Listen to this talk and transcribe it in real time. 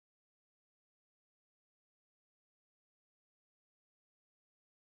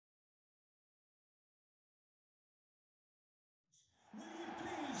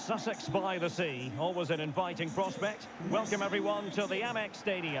Sussex by the sea, always an inviting prospect. Welcome everyone to the Amex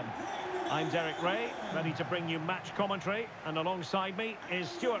Stadium. I'm Derek Ray, ready to bring you match commentary, and alongside me is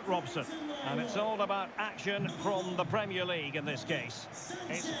Stuart Robson. And it's all about action from the Premier League in this case.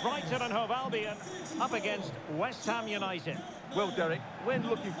 It's Brighton and Hove Albion up against West Ham United. Well, Derek, when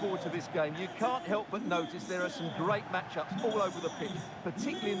looking forward to this game, you can't help but notice there are some great matchups all over the pitch,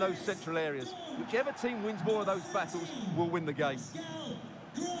 particularly in those central areas. Whichever team wins more of those battles will win the game.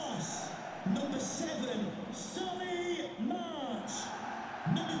 Cross. Number 7, Solly March.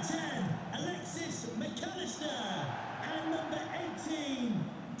 Number 10, Alexis McAllister. And number 18,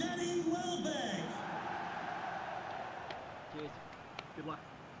 Danny Welbeck. Cheers. Good luck.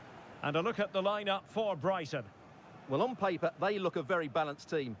 And a look at the lineup for Brighton. Well, on paper, they look a very balanced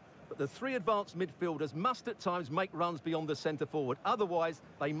team. But the three advanced midfielders must at times make runs beyond the centre forward. Otherwise,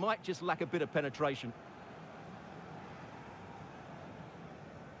 they might just lack a bit of penetration.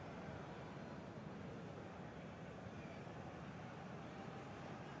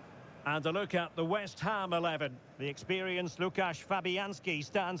 And a look at the West Ham 11. The experienced Łukasz Fabianski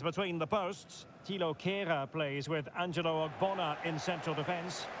stands between the posts. Thilo Kehrer plays with Angelo Ogbonna in central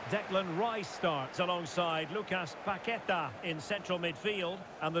defence. Declan Rice starts alongside Lucas Paqueta in central midfield.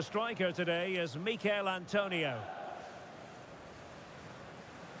 And the striker today is Mikel Antonio.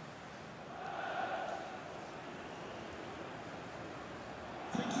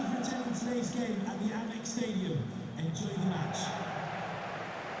 Thank you for attending today's game at the Amex Stadium. Enjoy the match.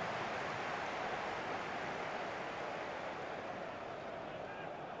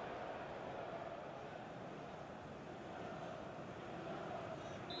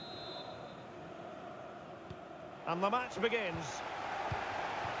 And the match begins.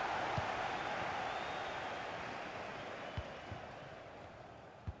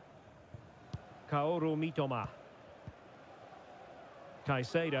 Kaoru Mitoma.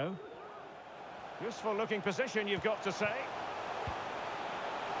 Caicedo. Useful looking position, you've got to say.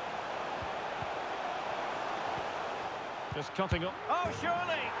 Just cutting up. Oh,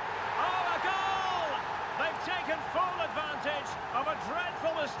 surely! Oh, a goal! They've taken full advantage of a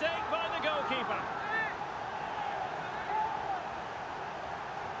dreadful mistake by the goalkeeper.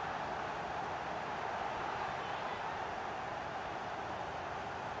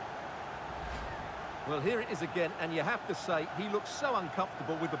 Well, here it is again, and you have to say, he looks so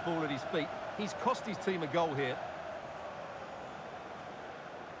uncomfortable with the ball at his feet. He's cost his team a goal here.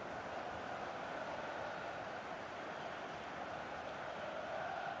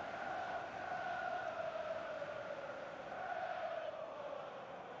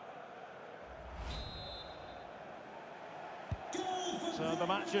 So the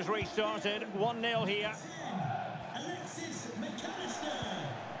match has restarted, 1-0 here. Alexis McAllister.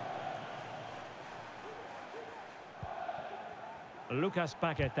 Lucas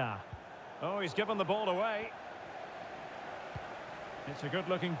Paqueta. Oh, he's given the ball away. It's a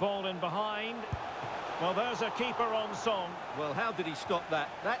good-looking ball in behind. Well, there's a keeper on song. Well, how did he stop that?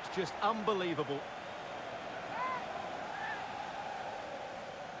 That's just unbelievable.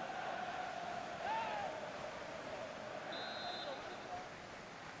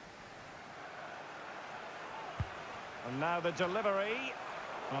 And now the delivery.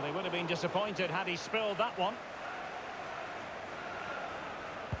 Well, he would have been disappointed had he spilled that one.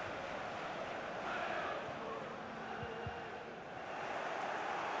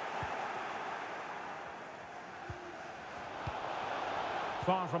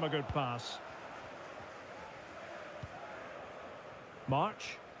 Far from a good pass.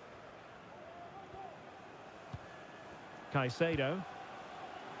 March. Caicedo.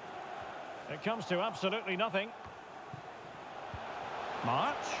 It comes to absolutely nothing.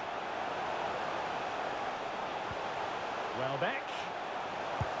 March. Welbeck.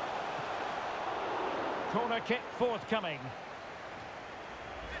 Corner kick forthcoming.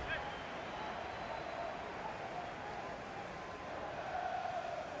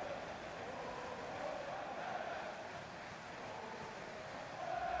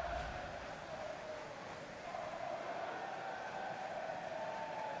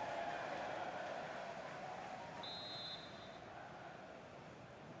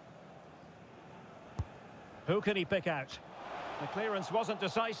 Who can he pick out? The clearance wasn't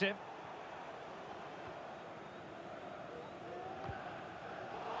decisive.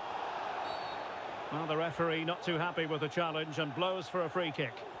 Well, the referee not too happy with the challenge and blows for a free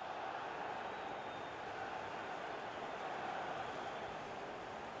kick.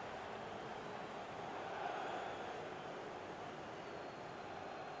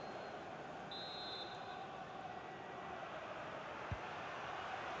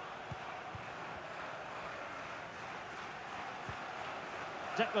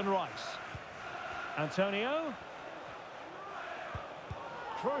 Declan Rice. Antonio.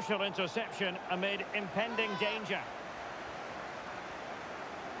 Crucial interception amid impending danger.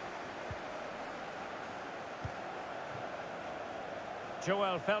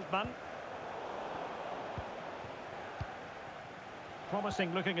 Joel Feldman.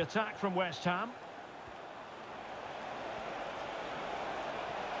 Promising looking attack from West Ham.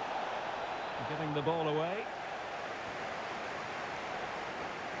 Giving the ball away.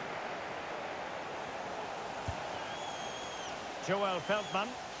 Joel Feldman.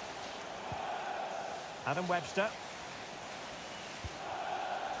 Adam Webster.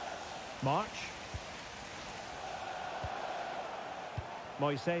 March.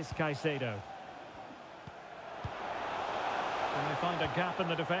 Moises Caicedo. And they find a gap in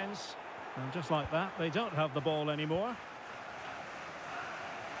the defence. And just like that, they don't have the ball anymore.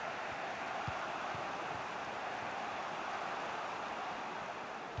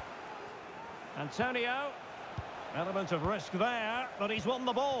 Antonio. Element of risk there, but he's won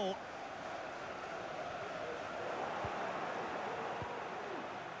the ball.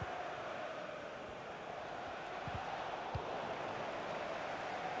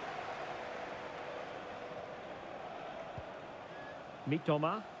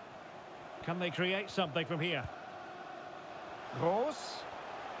 Mitoma. Can they create something from here? Gross.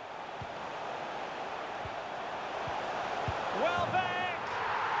 Well back!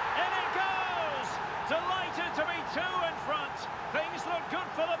 In it goes! Delighted to be two in front. Things look good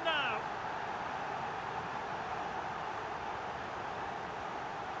for them now.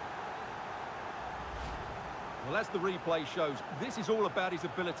 Well, as the replay shows, this is all about his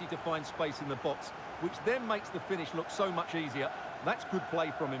ability to find space in the box, which then makes the finish look so much easier. That's good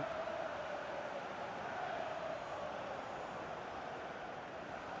play from him.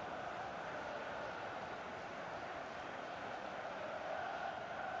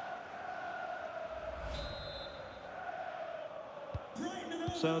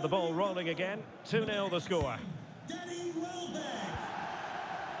 So the ball rolling again. 2-0 the score.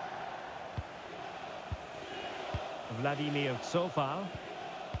 Vladimir Tsofal.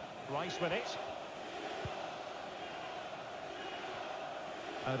 Rice with it.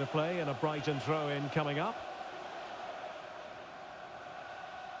 Out of play and a Brighton throw-in coming up.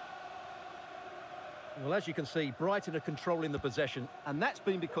 Well, as you can see, Brighton are controlling the possession, and that's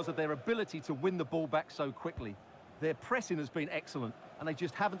been because of their ability to win the ball back so quickly. Their pressing has been excellent, and they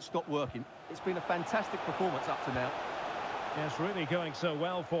just haven't stopped working. It's been a fantastic performance up to now. Yes, really going so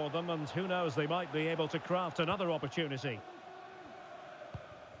well for them, and who knows, they might be able to craft another opportunity.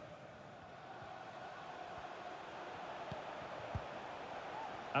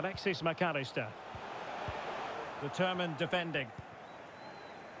 Alexis McAllister. Determined defending.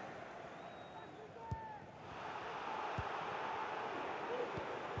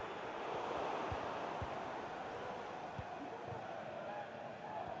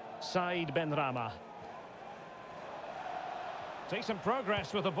 Said Benrahma. Decent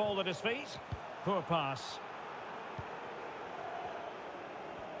progress with the ball at his feet. Poor pass.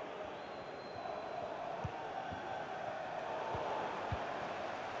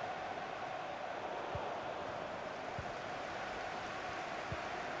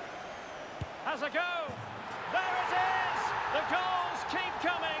 Has a go. There it is. The goals keep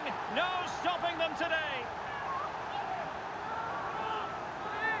coming. No stopping them today.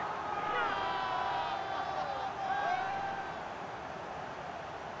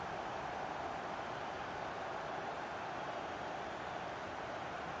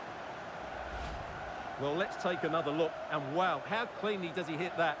 Well, let's take another look, and wow, how cleanly does he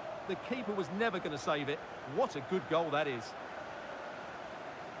hit that? The keeper was never going to save it. What a good goal that is.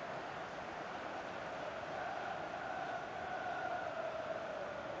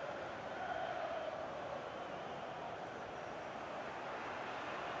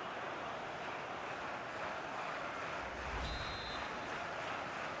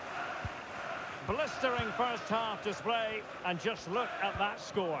 Blistering first half display, and just look at that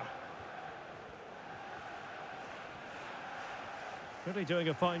score. Really doing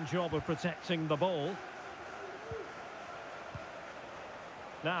a fine job of protecting the ball.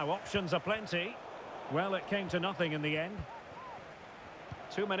 Now, options are plenty. Well, it came to nothing in the end.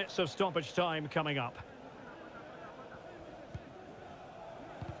 2 minutes of stoppage time coming up.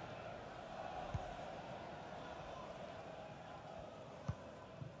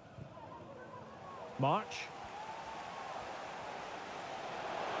 March.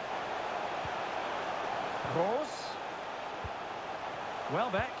 Rose.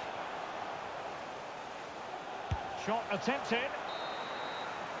 Welbeck. Shot attempted.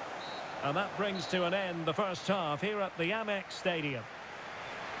 And that brings to an end the first half here at the Amex Stadium.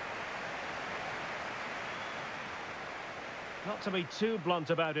 Not to be too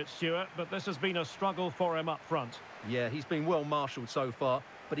blunt about it, Stuart, but this has been a struggle for him up front. Yeah, he's been well marshalled so far,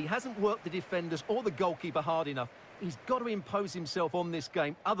 but he hasn't worked the defenders or the goalkeeper hard enough. He's got to impose himself on this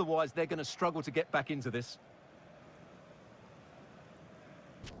game, otherwise they're going to struggle to get back into this.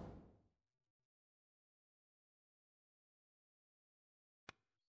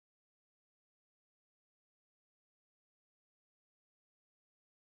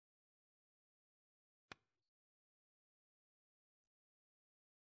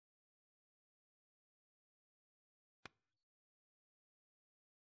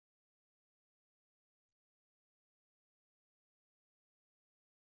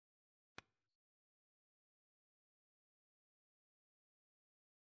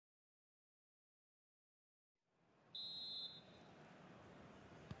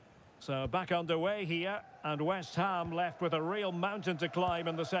 So back underway here, and West Ham left with a real mountain to climb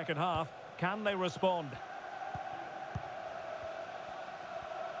in the second half. Can they respond?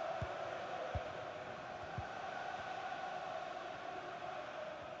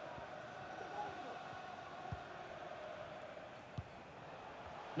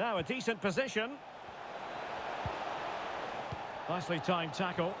 Now a decent position. Nicely timed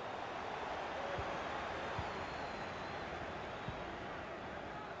tackle.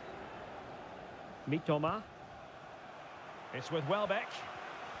 Mitoma. It's with Welbeck.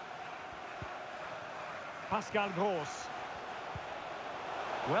 Pascal Gross.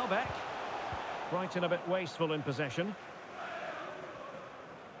 Welbeck. Brighton a bit wasteful in possession.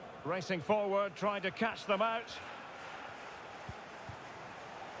 Racing forward, trying to catch them out.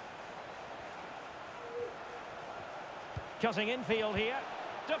 Cutting infield here.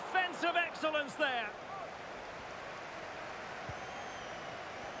 Defensive excellence there.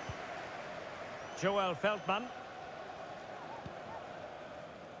 Joel Feldman.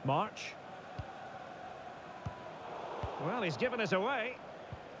 March. Well, he's given us away.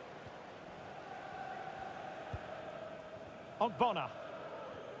 Ogbonna.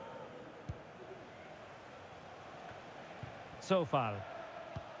 Sofal.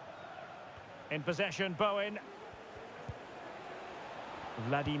 In possession, Bowen.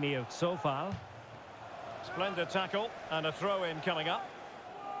 Vladimir Sofal. Splendid tackle and a throw-in coming up.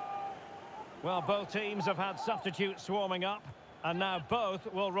 Well, both teams have had substitutes swarming up, and now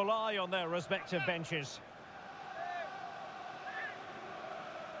both will rely on their respective benches.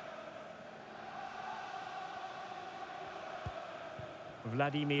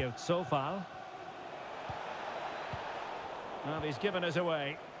 Vladimir Sofal. Well, he's given us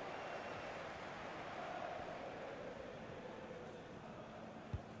away.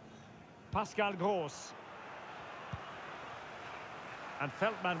 Pascal Gross. And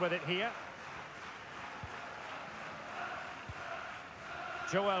Feldman with it here.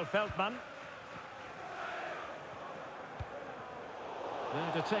 Joel Feldman.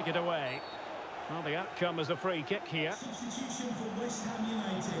 There to take it away. Well, the outcome is a free kick here. Substitution for West Ham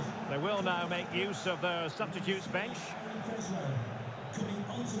United. They will now make use of their substitutes bench. Coming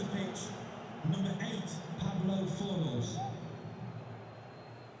onto the pitch, number 8, Pablo Fornos.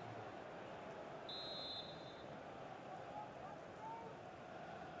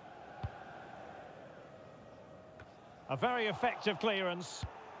 A very effective clearance.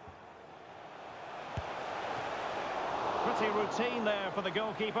 Pretty routine there for the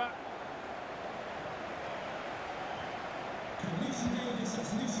goalkeeper.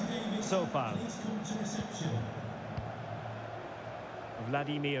 Sofal.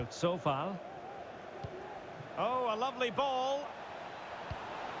 Vladimir Sofal. Oh, a lovely ball.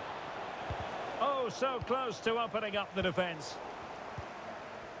 Oh, so close to opening up the defence.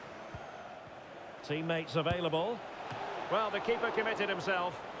 Teammates available. Well, the keeper committed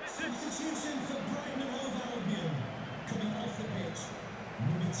himself. Substitution for Brighton Hove Albion. Coming off the pitch,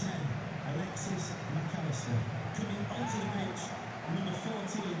 number 10, Alexis McAllister. Coming onto the pitch, number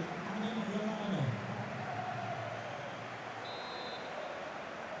 14, Adam Lallana.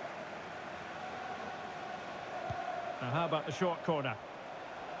 Now, how about the short corner?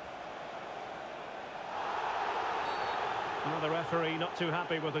 Well, the referee not too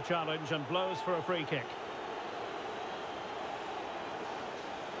happy with the challenge and blows for a free kick.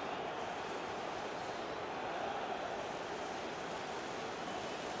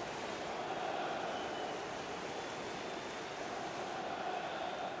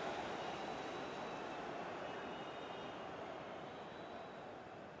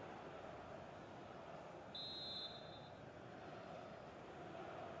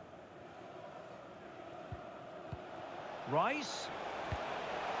 Rice.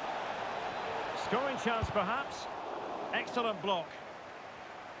 Scoring chance, perhaps. Excellent block.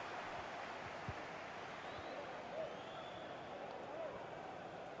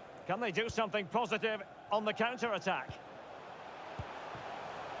 Can they do something positive on the counter-attack?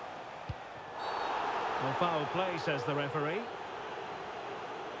 Well, foul play, says the referee.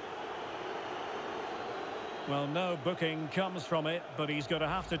 Well, no booking comes from it, but he's going to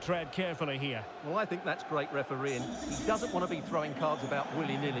have to tread carefully here. Well, I think that's great refereeing. He doesn't want to be throwing cards about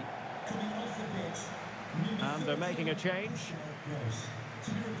willy-nilly. And they're making a change.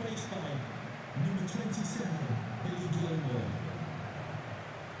 To be replaced by number 27, Billy Gilmore.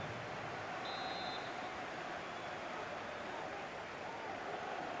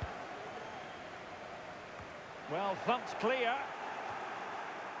 Well, thumped clear.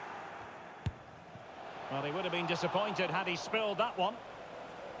 Well, he would have been disappointed had he spilled that one.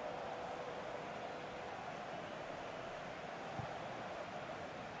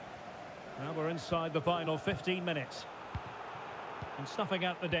 Now we're inside the final 15 minutes. And snuffing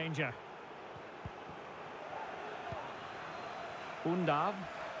out the danger. Undav.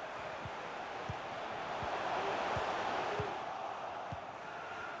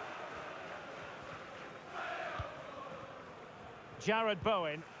 Jared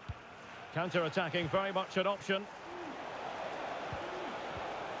Bowen. Counter-attacking, very much an option.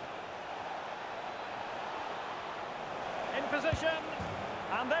 In position.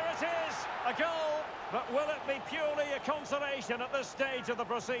 And there it is, a goal. But will it be purely a consolation at this stage of the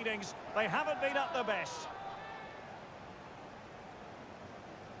proceedings? They haven't been at their best.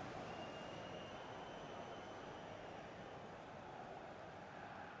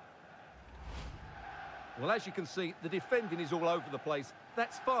 Well, as you can see, the defending is all over the place.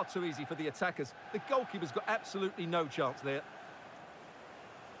 That's far too easy for the attackers. The goalkeeper's got absolutely no chance there.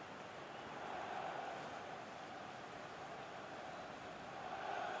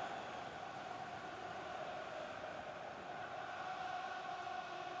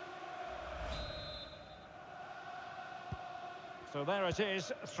 So there it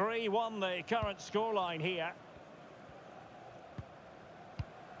is, 3-1 the current scoreline here.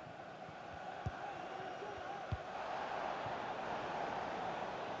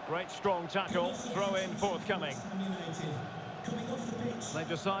 Great strong tackle, throw in forthcoming. They've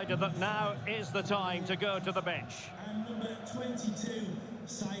decided that now is the time to go to the bench. And number 22,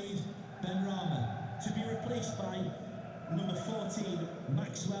 Saeed Benrahma, to be replaced by number 14,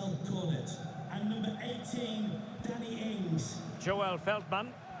 Maxwell Cornet, and number 18, Danny Ings. Joel Feldman.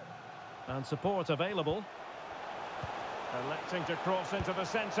 And support available. Electing to cross into the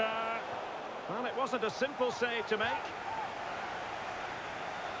centre. Well, it wasn't a simple save to make.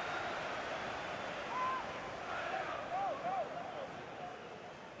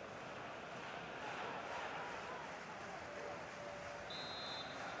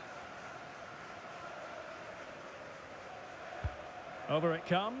 Over it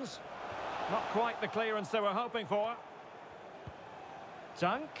comes. Not quite the clearance they were hoping for.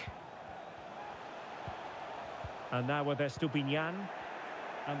 Dunk. And now with Estupinian.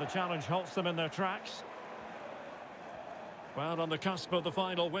 And the challenge halts them in their tracks. Well, on the cusp of the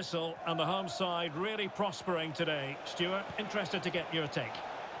final whistle, and the home side really prospering today. Stuart, interested to get your take.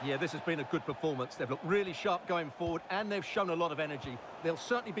 Yeah, this has been a good performance. They've looked really sharp going forward, and they've shown a lot of energy. They'll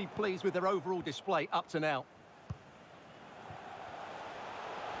certainly be pleased with their overall display up to now.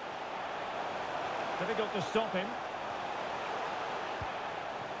 Difficult to stop him.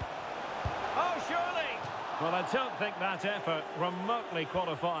 Oh, surely! Well, I don't think that effort remotely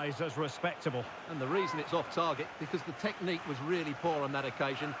qualifies as respectable. And the reason it's off target, because the technique was really poor on that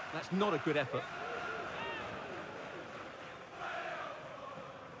occasion. That's not a good effort.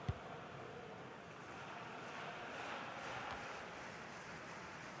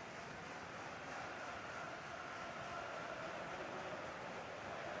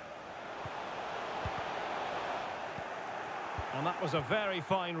 And that was a very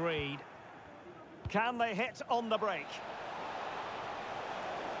fine read. Can they hit on the break?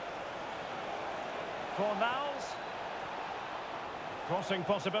 Fornals. Crossing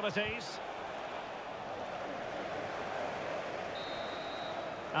possibilities.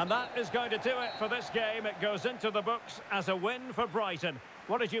 And that is going to do it for this game. It goes into the books as a win for Brighton.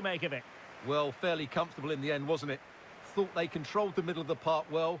 What did you make of it? Well, fairly comfortable in the end, wasn't it? Thought they controlled the middle of the park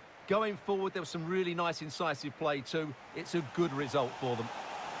well. Going forward, there was some really nice incisive play too. It's a good result for them.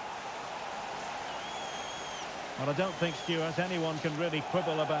 Well, I don't think, Stuart, anyone can really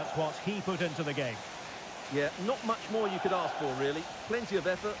quibble about what he put into the game. Yeah, not much more you could ask for, really. Plenty of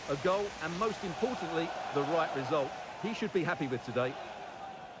effort, a goal, and most importantly, the right result. He should be happy with today.